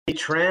Hey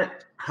Trent,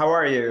 how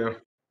are you?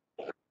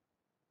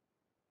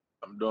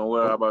 I'm doing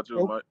well. How Oh, about you,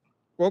 oh, Mike?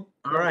 well,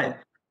 All right.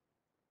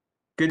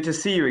 Good to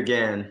see you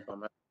again.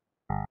 I'm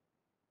at-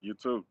 You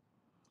too.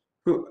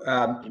 Who,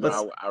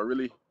 let's. I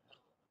really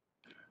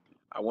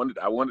I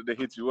wanted to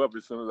hit you up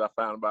as soon as I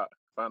found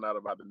out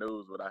about the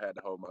news, but I had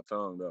to hold my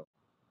tongue though.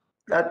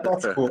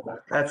 That's cool.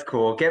 That's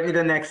cool. Get me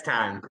the next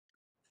time.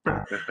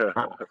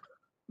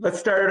 Let's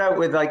start it out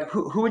with like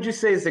who would you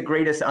say is the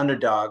greatest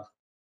underdog?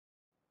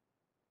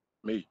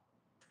 Me.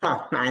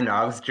 I know,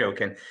 I was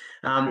joking.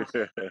 Um,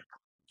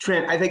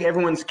 Trent, I think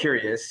everyone's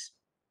curious.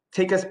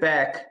 Take us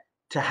back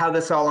to how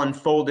this all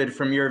unfolded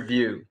from your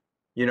view,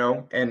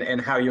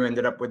 and how you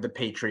ended up with the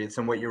Patriots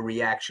and what your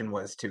reaction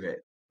was to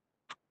it.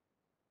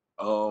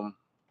 um,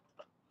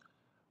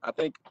 I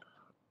think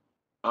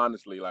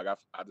honestly, I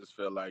just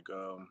feel like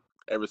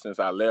ever since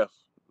I left,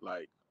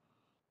 like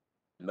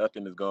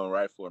nothing is going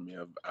right for me.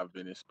 I've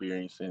been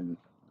experiencing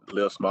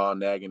little small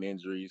nagging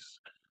injuries.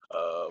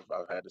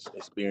 I've had to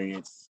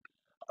experience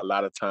a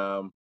lot of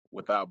time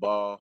without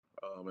ball,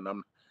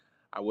 and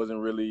I wasn't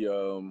really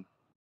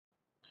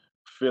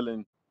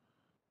feeling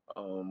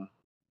um,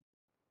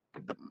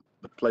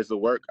 the place of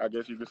work, I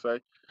guess you could say.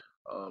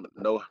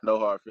 No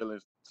hard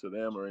feelings to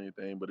them or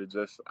anything, but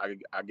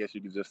I guess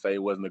you could just say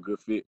it wasn't a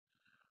good fit.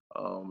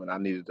 And I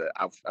needed to.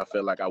 I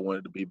felt like I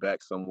wanted to be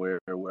back somewhere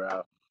where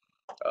uh,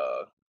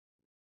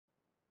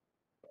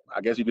 I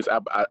guess you could.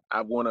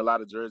 I've won a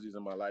lot of jerseys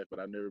in my life, but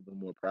I've never been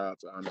more proud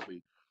to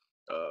honestly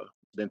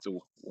than to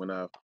when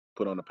I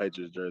put on a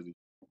Patriots jersey.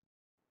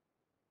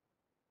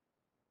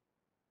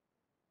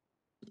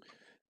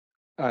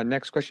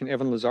 next question,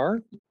 Evan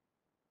Lazar.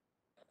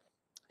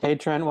 Hey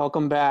Trent,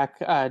 welcome back.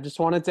 Just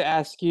wanted to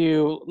ask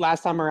you,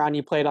 last time around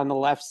you played on the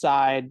left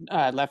side,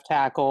 left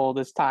tackle,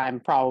 this time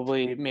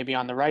probably maybe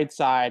on the right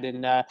side.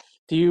 And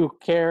do you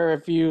care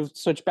if you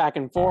switch back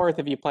and forth,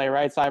 if you play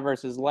right side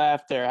versus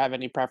left, or have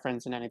any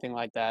preference in anything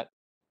like that?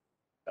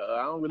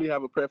 I don't really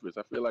have a preference.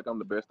 I feel like I'm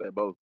the best at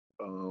both.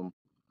 Um,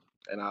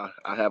 and I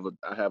have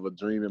a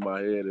dream in my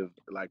head of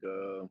like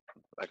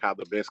how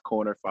the best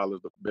corner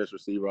follows the best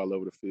receiver all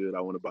over the field. I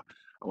want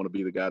to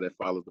be the guy that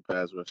follows the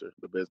pass rusher,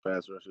 the best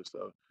pass rusher.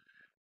 So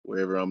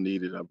wherever I'm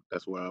needed,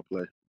 that's where I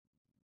play.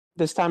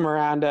 This time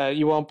around,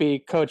 you won't be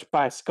coached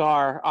by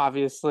Scar,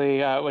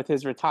 obviously, with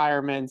his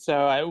retirement.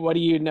 So, what do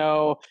you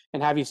know,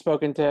 and have you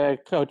spoken to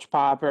Coach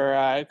Pop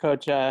or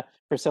Coach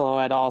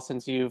Priscillo at all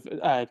since you've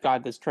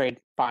got this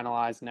trade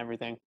finalized and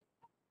everything?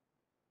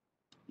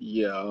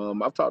 Yeah,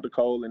 I've talked to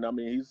Cole, and I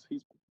mean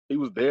he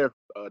was there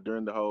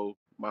during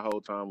my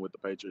whole time with the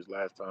Patriots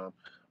last time.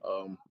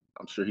 Um,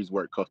 I'm sure he's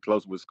worked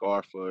close with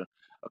Scar for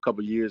a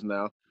couple years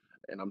now,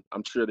 and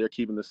I'm sure they're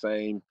keeping the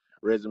same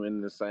regimen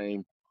and the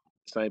same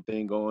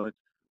thing going.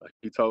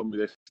 He told me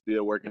they're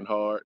still working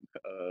hard,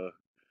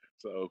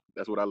 so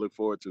that's what I look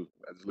forward to.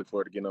 I just look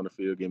forward to getting on the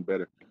field, getting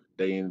better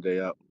day in and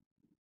day out.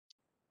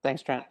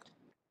 Thanks, Trent.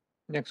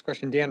 Next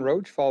question, Dan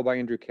Roach, followed by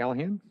Andrew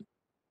Callahan.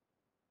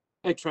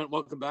 Hey Trent,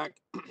 welcome back.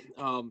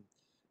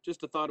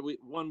 Just a thought. We'd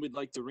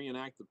like to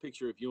reenact the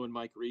picture of you and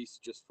Mike Reese,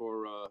 just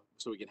for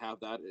so we can have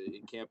that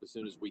in camp as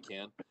soon as we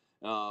can.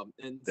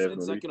 And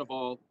Definitely. second of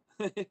all,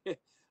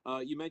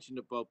 you mentioned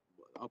about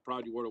how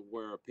proud you were to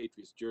wear a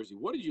Patriots jersey.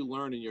 What did you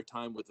learn in your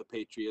time with the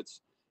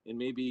Patriots, and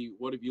maybe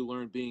what have you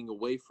learned being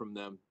away from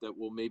them that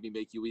will maybe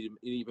make you an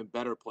even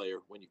better player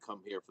when you come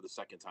here for the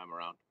second time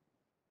around?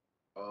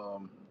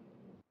 Um,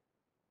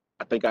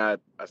 I think I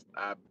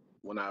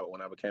when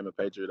I became a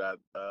Patriot,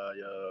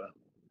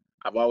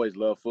 I've always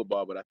loved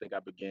football, but I think I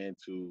began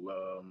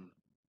to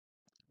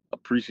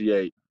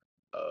appreciate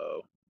uh,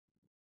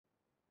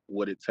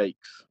 what it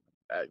takes,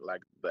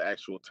 like the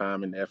actual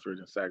time and effort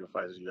and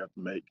sacrifices you have to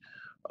make.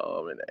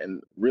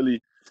 And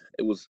really,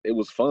 it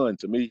was fun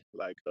to me.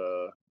 Like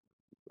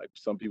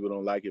some people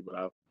don't like it,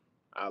 but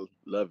I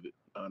love it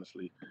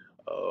honestly.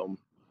 Um,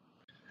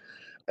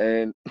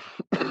 and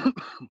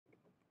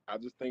I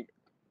just think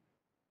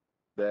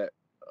that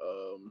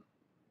um,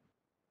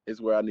 it's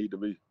where I need to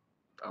be.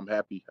 I'm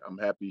happy. I'm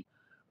happy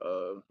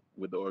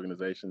with the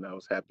organization. I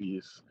was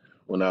happiest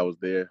when I was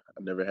there.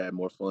 I never had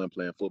more fun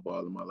playing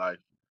football in my life.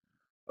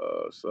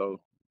 So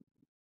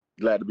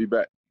glad to be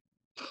back.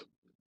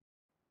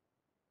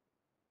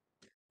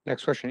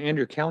 Next question,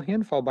 Andrew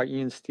Callahan, followed by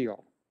Ian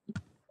Steele.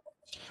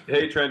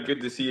 Hey Trent,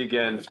 good to see you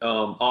again.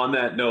 On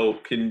that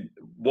note,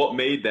 what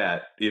made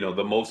that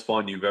the most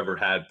fun you've ever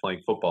had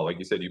playing football? Like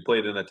you said, you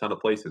played in a ton of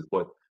places.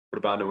 What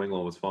about New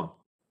England was fun?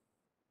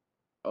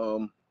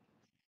 Um,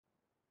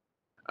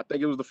 I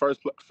think it was the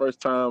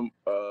first time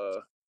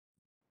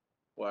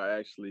where I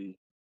actually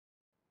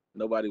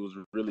nobody was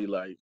really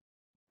like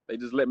they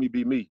just let me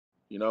be me.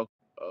 You know,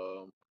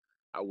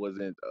 I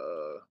wasn't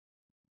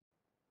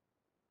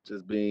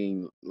just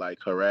being like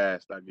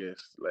harassed. I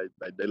guess like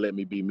they let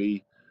me be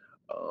me.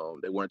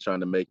 They weren't trying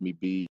to make me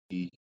be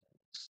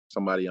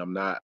somebody I'm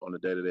not on a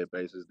day-to-day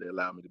basis. They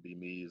allowed me to be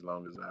me as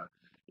long as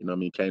you know what I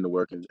mean, came to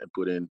work and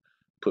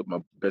put my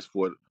best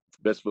foot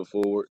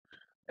forward.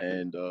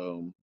 And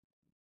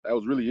that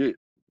was really it.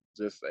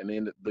 Just and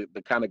then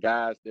the kind of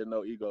guys, there are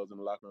no egos in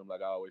the locker room,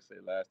 like I always say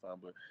last time,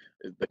 but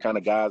it's the kind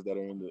of guys that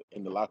are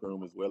in the locker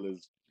room as well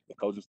as the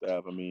coaching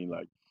staff. I mean,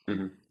 like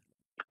you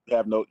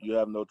have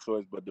no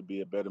choice but to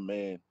be a better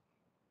man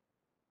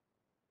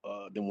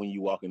than when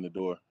you walk in the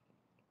door,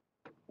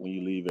 when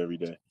you leave every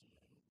day.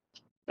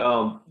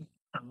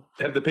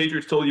 Have the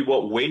Patriots told you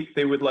what weight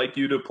they would like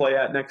you to play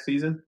at next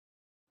season?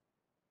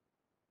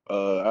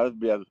 I'd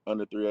be at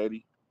under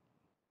 380.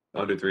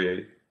 Under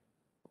 380.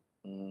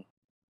 Mm.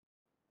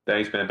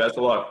 Thanks, man. Best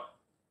of luck.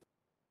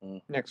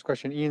 Next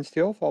question, Ian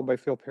Steele, followed by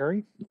Phil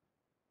Perry.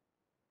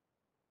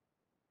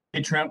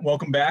 Hey, Trent,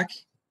 welcome back.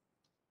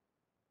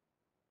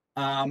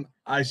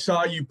 I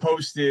saw you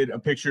posted a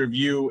picture of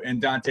you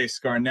and Dante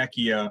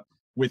Scarnecchia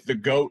with the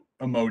GOAT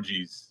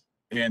emojis.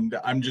 And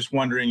I'm just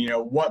wondering,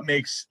 what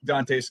makes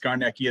Dante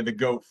Scarnecchia the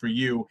GOAT for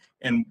you?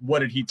 And what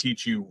did he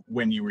teach you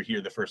when you were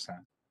here the first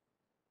time?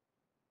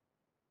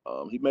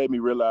 He made me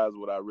realize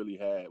what I really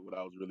had, what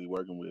I was really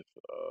working with.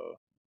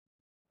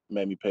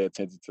 Made me pay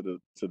attention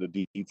to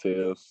the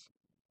details.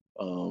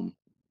 And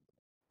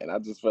I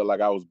just felt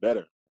like I was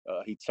better.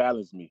 He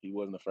challenged me. He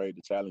wasn't afraid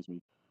to challenge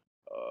me.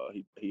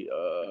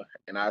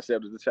 And I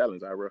accepted the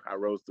challenge. I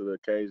rose to the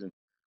occasion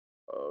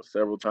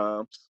several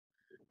times,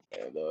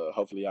 and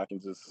hopefully I can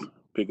just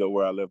pick up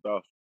where I left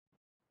off.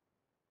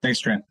 Thanks,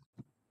 Trent.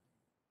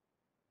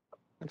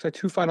 Looks like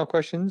two final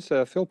questions,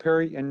 Phil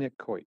Perry and Nick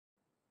Coit.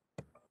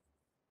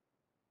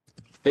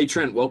 Hey,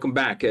 Trent, welcome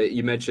back.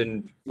 You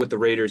mentioned with the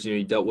Raiders,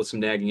 you dealt with some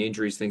nagging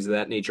injuries, things of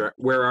that nature.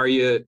 Where are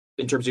you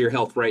in terms of your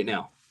health right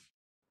now?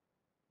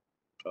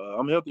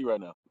 I'm healthy right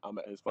now.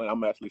 It's funny.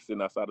 I'm actually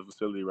sitting outside the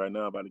facility right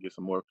now, about to get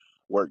some more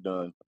work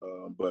done.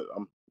 But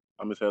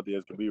I'm as healthy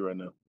as can be right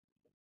now.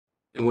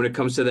 And when it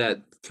comes to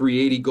that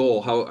 380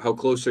 goal, how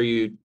close are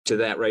you to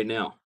that right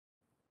now?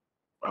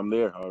 I'm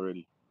there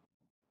already.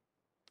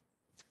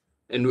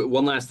 And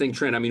one last thing,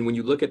 Trent. I mean, when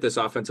you look at this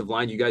offensive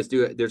line, you guys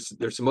do.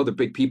 There's some other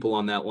big people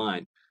on that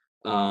line.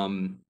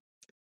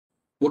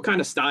 What kind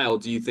of style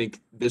do you think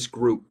this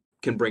group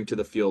can bring to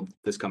the field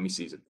this coming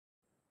season?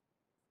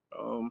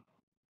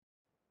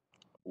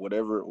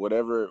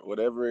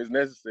 Whatever is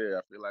necessary.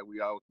 I feel like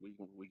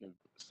we can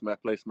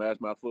play smash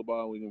mouth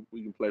football. We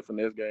can play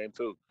finesse game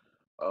too.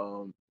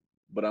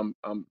 But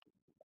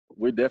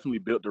we're definitely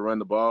built to run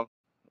the ball.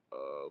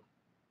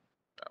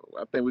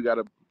 I think we got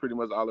a pretty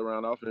much all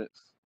around offense,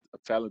 a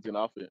talented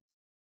offense,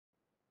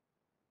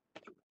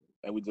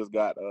 and we just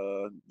got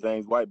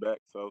James White back,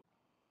 so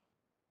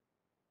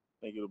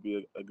I think it'll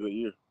be a good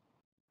year.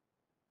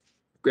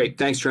 Great,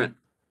 thanks, Trent.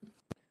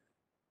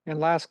 And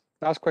last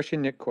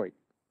question, Nick Coit.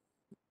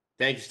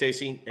 Thank you,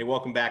 Stacy. Hey,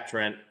 welcome back,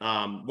 Trent.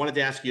 Wanted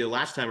to ask you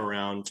last time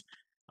around,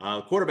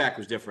 quarterback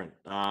was different.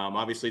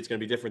 Obviously, it's going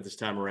to be different this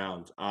time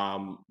around.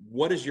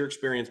 What has your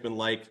experience been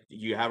like? Do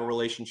you have a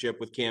relationship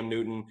with Cam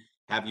Newton?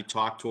 Have you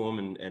talked to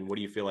him, and what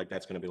do you feel like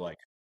that's going to be like?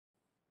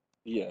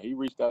 Yeah, he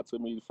reached out to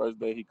me the first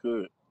day he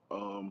could.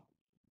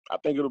 I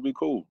think it'll be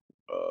cool.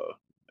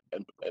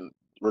 And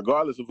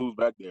regardless of who's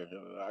back there,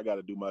 I got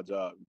to do my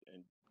job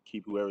and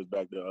keep whoever's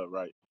back there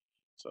upright.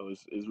 So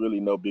it's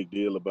really no big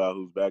deal about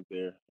who's back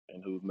there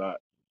and who's not.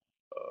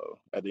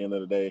 At the end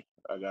of the day,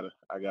 I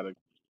gotta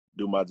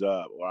do my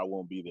job, or I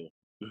won't be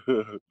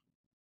there.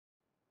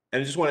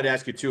 And I just wanted to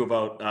ask you too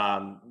about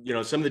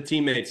some of the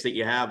teammates that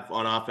you have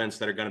on offense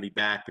that are going to be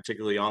back,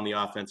 particularly on the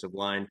offensive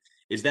line.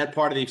 Is that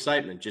part of the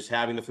excitement, just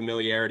having the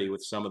familiarity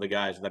with some of the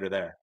guys that are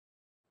there?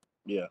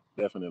 Yeah,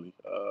 definitely.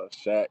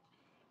 Shaq,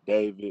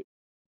 David.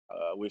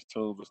 Wish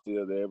Toombs was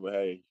still there, but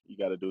hey, you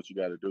got to do what you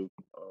got to do.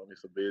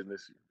 It's a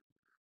business.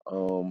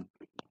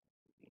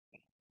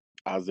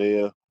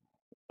 Isaiah,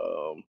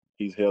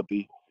 he's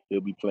healthy.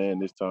 He'll be playing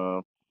this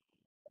time.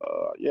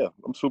 Yeah,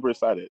 I'm super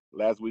excited.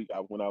 Last week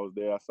when I was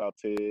there, I saw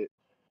Ted.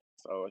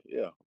 So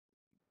yeah,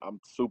 I'm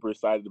super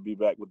excited to be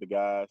back with the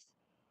guys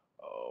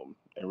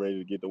and ready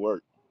to get to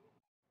work.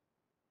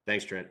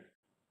 Thanks, Trent.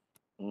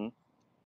 Mm-hmm.